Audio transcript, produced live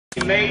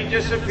He may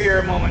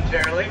disappear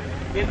momentarily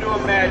into a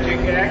magic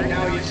act.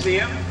 Now you see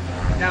him,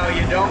 now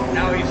you don't,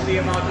 now you see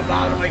him out the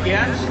bottom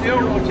again, still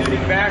rotating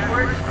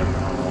backwards,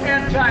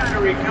 and time to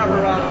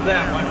recover out of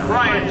that one.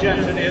 Bryan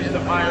Jensen is the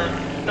pilot.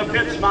 The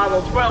Pitts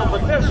Model 12,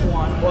 but this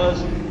one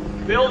was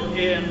built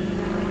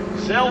in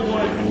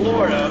Selwood,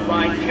 Florida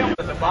by Kim.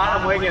 The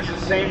bottom wing is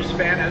the same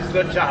span as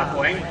the top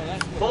wing.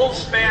 Full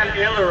span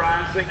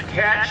ailerons that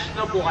catch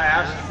the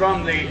blast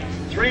from the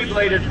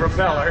three-bladed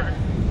propeller,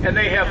 and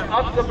they have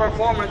upped the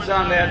performance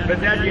on that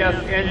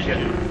Benedyev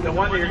engine, the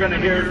one that you're going to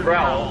hear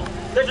growl,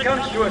 that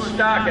comes to a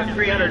stock at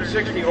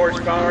 360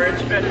 horsepower.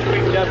 It's been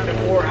tweaked up to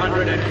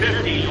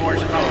 415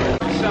 horsepower.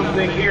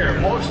 Something here.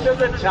 Most of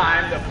the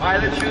time, the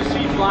pilots you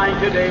see flying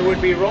today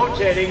would be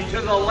rotating to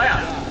the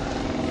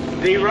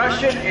left. The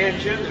Russian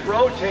engines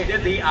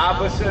rotated the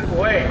opposite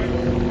way.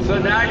 So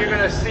now you're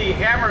going to see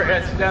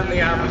hammerheads done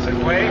the opposite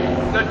way.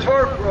 The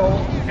torque roll,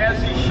 as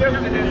he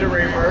shifted into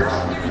reverse,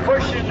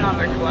 pushing on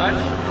the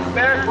clutch,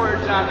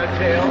 backwards on the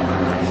tail,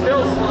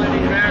 still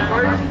sliding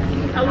backwards.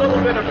 A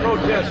little bit of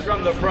protest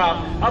from the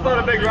prop. How about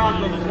a big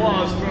round of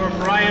applause for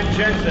Bryan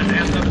Jensen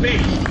and the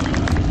Beast?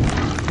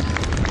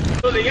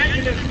 So the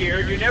engine is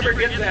geared. You never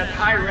get that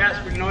high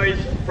rasping noise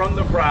from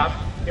the prop.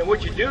 And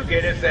what you do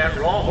get is that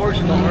raw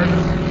horsepower,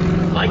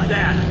 like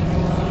that,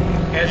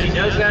 as he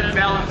does that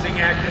balancing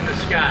act in the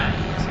sky,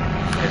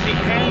 as he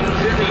hangs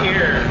in the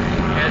air,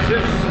 as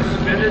if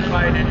suspended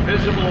by an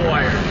invisible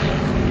wire,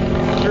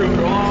 through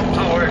raw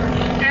power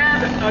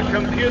and a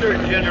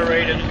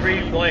computer-generated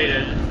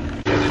three-bladed,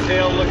 with the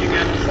tail looking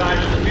at the side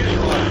of the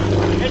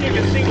fuselage. And you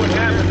can see what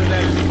happened to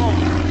that smoke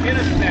in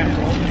a snap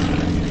roll,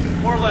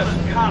 more or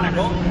less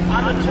conical,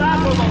 on the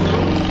top of a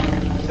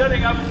loop,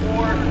 setting up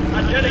for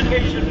a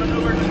dedication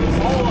maneuver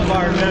to all of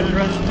our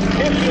veterans.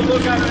 If you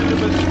look up into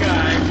the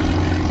sky,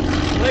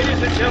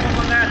 ladies and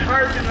gentlemen, that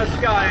heart in the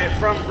sky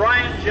from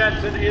Bryan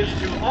Jensen is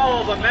to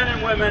all the men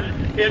and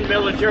women in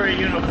military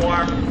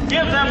uniform.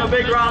 Give them a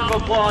big round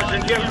of applause,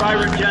 and give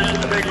Bryan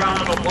Jensen a big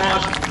round of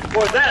applause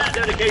for that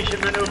dedication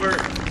maneuver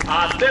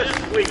on this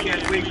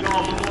weekend we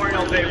call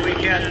Memorial Day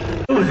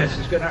weekend. Ooh, this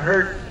is going to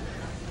hurt.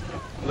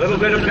 A little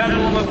bit of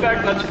pendulum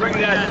effect. Let's bring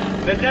that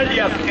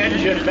Benedyev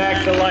engine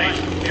back to life.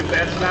 If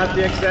that's not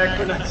the exact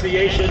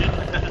pronunciation,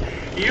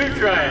 you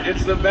try it.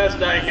 It's the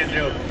best I can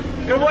do.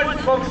 And what,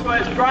 folks,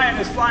 as Bryan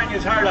is flying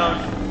his heart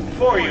out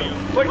for you,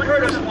 what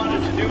Curtis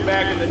wanted to do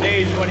back in the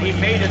days when he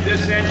mated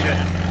this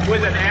engine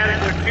with an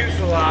adequate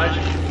fuselage,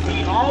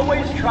 he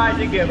always tried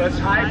to give us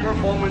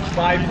high-performance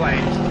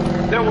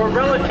biplanes that were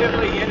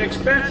relatively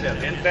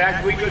inexpensive. In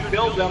fact, we could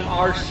build them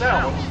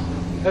ourselves,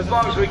 as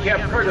long as we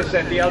kept Curtis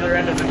at the other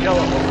end of the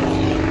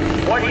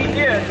telephone. What he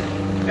did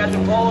at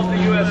the fall of the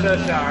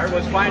USSR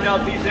was find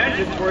out these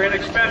engines were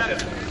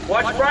inexpensive.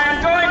 Watch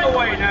Bryan going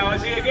away now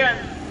as he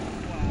again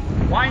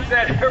winds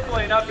that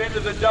airplane up into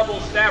the double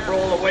snap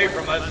roll away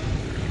from us.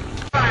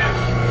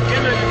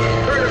 In the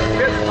Curtis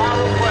Pitts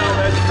Model 12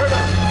 as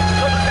Curtis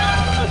looks down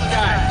from the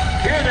sky.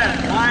 Hear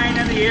that line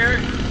in the air?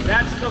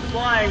 That's the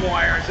flying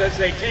wires as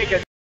they take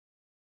it.